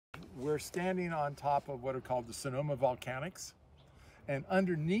we're standing on top of what are called the Sonoma Volcanics. And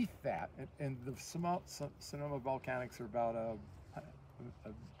underneath that, and the Sonoma Volcanics are about a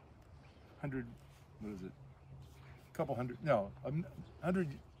hundred, what is it? A couple hundred, no,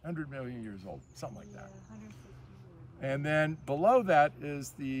 100 million years old, something like that. And then below that is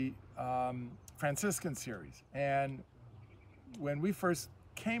the Franciscan series. And when we first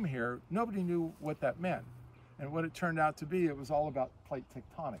came here, nobody knew what that meant. And what it turned out to be, it was all about plate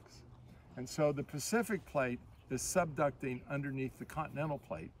tectonics. And so the Pacific plate is subducting underneath the continental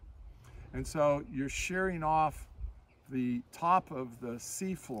plate. And so you're shearing off the top of the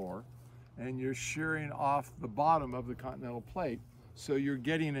seafloor and you're shearing off the bottom of the continental plate. So you're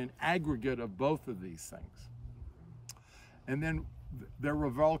getting an aggregate of both of these things. And then there were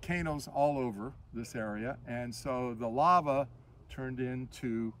volcanoes all over this area. And so the lava turned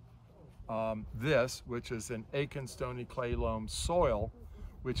into this, which is an Aiken stony clay loam soil,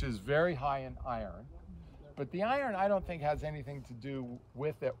 which is very high in iron. But the iron, I don't think, has anything to do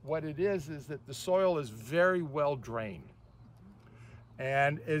with it. What it is that the soil is very well drained.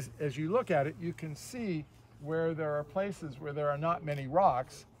 And as you look at it, you can see where there are places where there are not many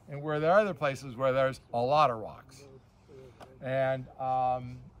rocks and where there are other places where there's a lot of rocks. And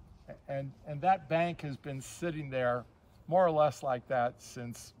that bank has been sitting there more or less like that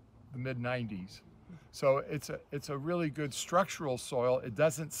since the mid-90s. So it's a really good structural soil. It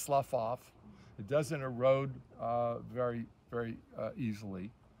doesn't slough off. It doesn't erode very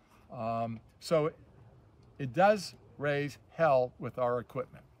easily. So it does raise hell with our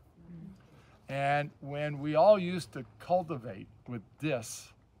equipment. And when we all used to cultivate with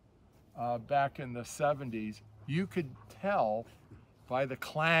discs back in the 70s, you could tell by the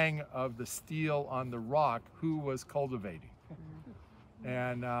clang of the steel on the rock who was cultivating.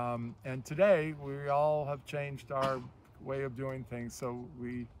 And today we all have changed our way of doing things, so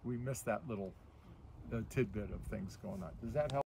we miss that little tidbit of things going on. Does that help?